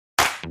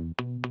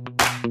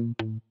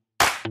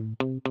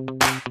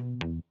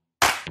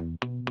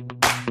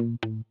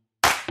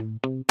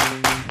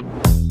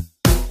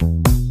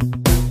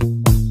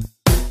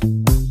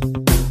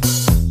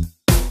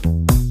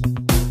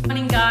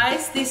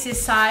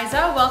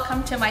Siza.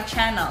 Welcome to my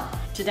channel.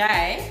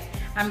 Today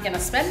I'm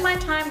gonna spend my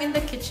time in the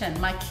kitchen.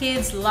 My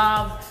kids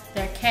love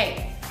their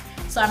cake,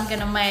 so I'm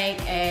gonna make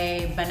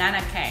a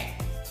banana cake.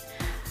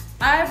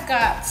 I've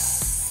got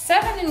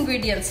 7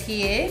 ingredients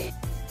here.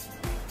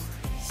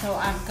 So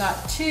I've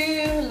got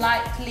 2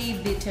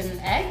 lightly beaten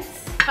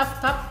eggs,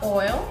 ½ cup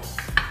oil,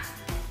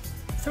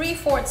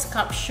 3/4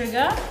 cup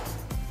sugar,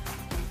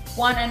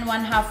 1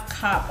 1/2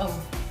 cup of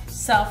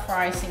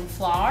self-rising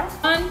flour,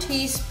 1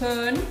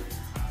 teaspoon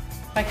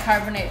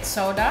bicarbonate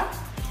soda,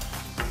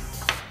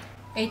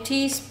 a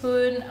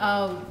teaspoon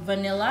of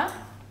vanilla,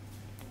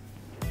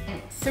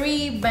 and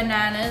 3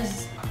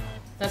 bananas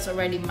that's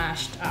already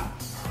mashed up.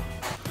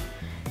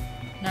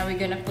 Now we're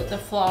gonna put the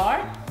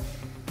flour,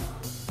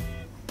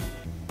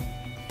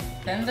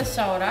 then the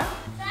soda,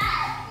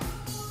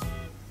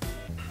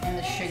 and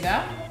the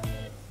sugar,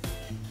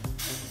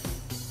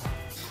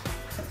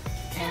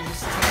 and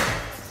just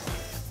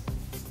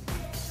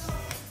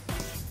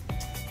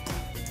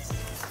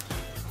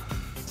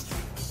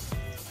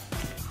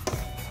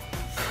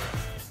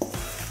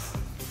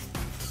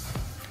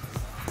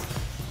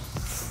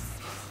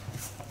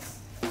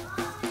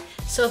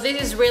So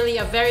this is really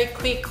a very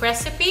quick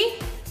recipe.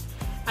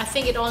 I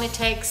think it only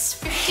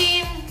takes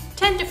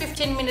 10 to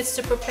 15 minutes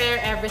to prepare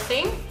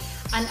everything,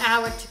 an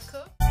hour to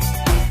cook.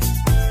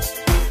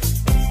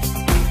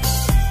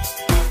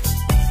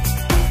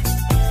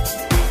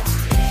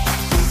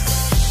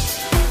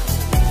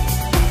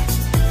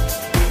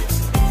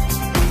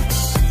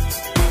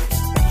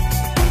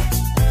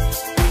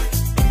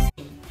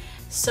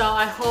 So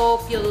I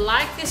hope you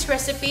like this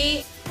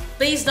recipe.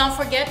 Please don't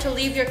forget to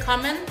leave your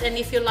comment, and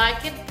if you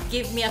like it,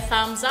 give me a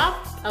thumbs up,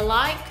 a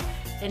like,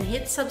 and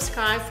hit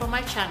subscribe for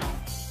my channel.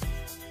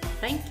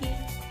 Thank you.